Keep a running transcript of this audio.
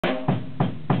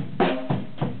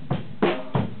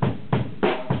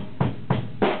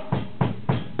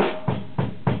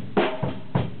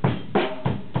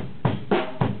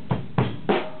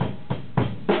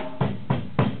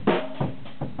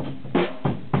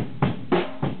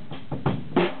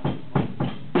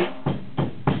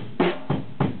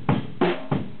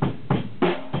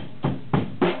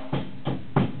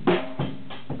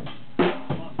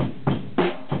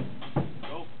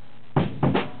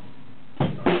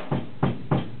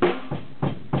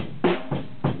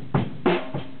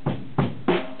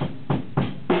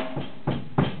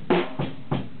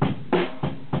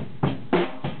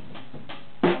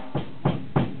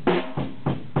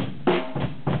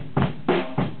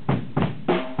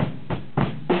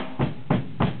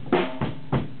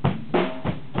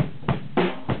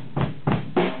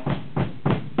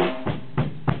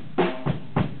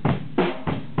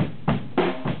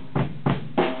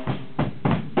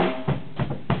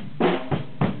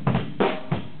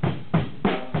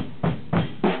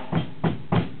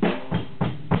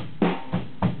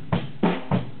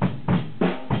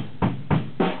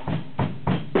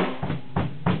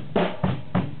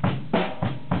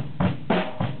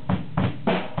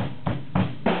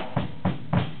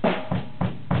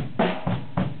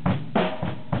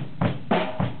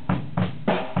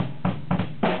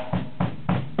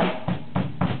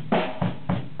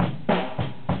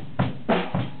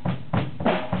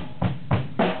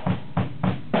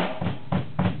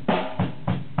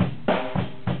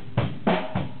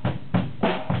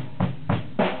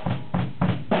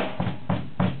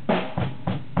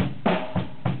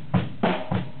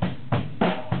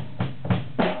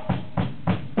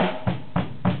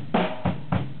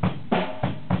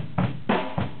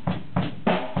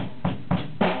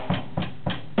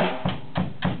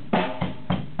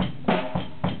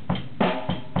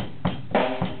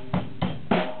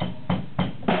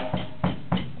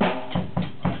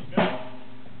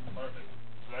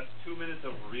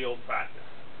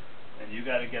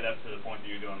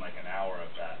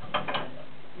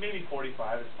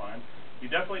45 is fine. You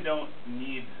definitely don't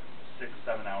need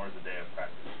 6-7 hours a day of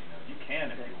practice. You know, you can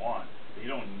if you want, but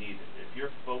you don't need it. If you're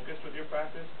focused with your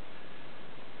practice,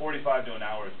 45 to an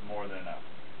hour is more than enough.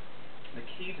 The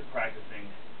key to practicing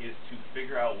is to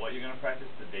figure out what you're going to practice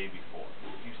the day before.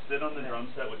 If you sit on the drum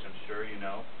set, which I'm sure you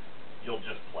know, you'll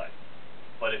just play.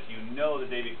 But if you know the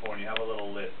day before and you have a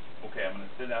little list, okay, I'm going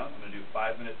to sit down, I'm going to do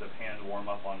 5 minutes of hand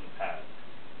warm-up on the pad.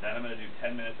 Then I'm going to do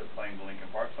 10 minutes of playing the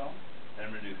Linkin Park song. Then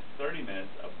I'm going to do 30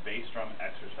 minutes of bass drum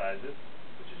exercises,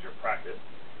 which is your practice.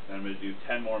 Then I'm going to do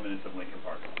 10 more minutes of Linkin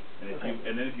Park. And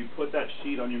then if you put that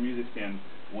sheet on your music stand,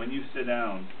 when you sit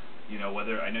down, you know,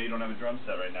 I know you don't have a drum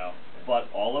set right now, but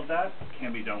all of that can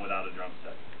be done without a drum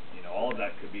set. You know, all of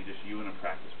that could be just you and a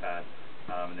practice pad,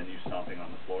 and then you stomping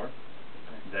on the floor.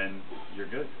 Then you're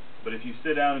good. But if you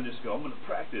sit down and just go, I'm going to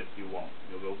practice, you won't.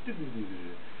 You'll go,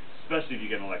 especially if you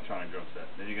get an electronic drum set.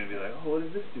 Then you're going to be like, oh, what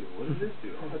does this do? What does this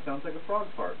do? Oh, it sounds like a frog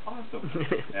fart. Awesome.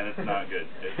 And it's not good.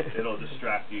 It'll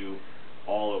distract you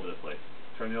all over the place.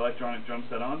 Turn the electronic drum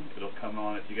set on. It'll come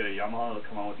on. If you get a Yamaha, it'll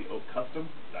come on with the Oak Custom.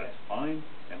 That's fine.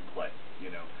 And play,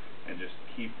 you know. And just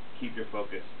keep your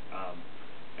focus.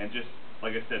 And just,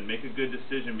 like I said, make a good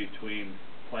decision between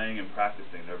playing and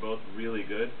practicing. They're both really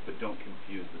good, but don't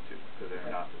confuse the two, because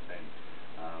they're not the same.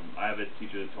 I have a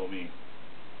teacher that told me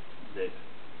that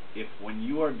when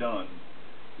you are done,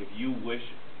 if you wish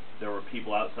there were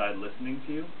people outside listening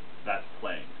to you, that's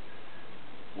playing.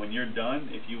 When you're done,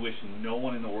 if you wish no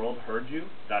one in the world heard you,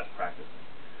 that's practicing.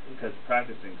 Because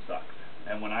practicing sucks.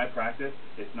 And when I practice,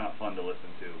 it's not fun to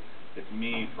listen to. It's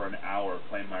me for an hour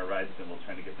playing my ride cymbal,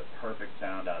 trying to get the perfect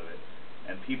sound out of it.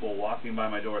 And people walking by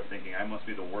my door thinking I must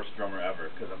be the worst drummer ever,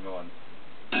 because I'm going...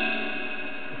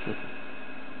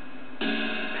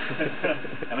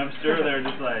 And I'm sure they're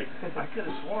just like, I could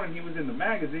have sworn he was in the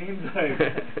magazines, like,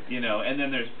 you know. And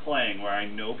then there's playing where I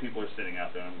know people are sitting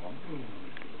out there and I'm going,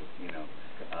 you know.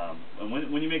 And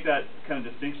when you make that kind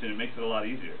of distinction, it makes it a lot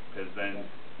easier, because then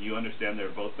you understand they're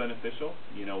both beneficial.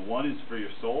 You know, one is for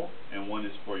your soul and one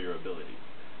is for your ability.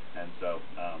 And so,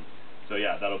 so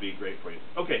yeah, that'll be great for you.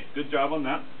 Okay, good job on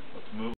that. Let's move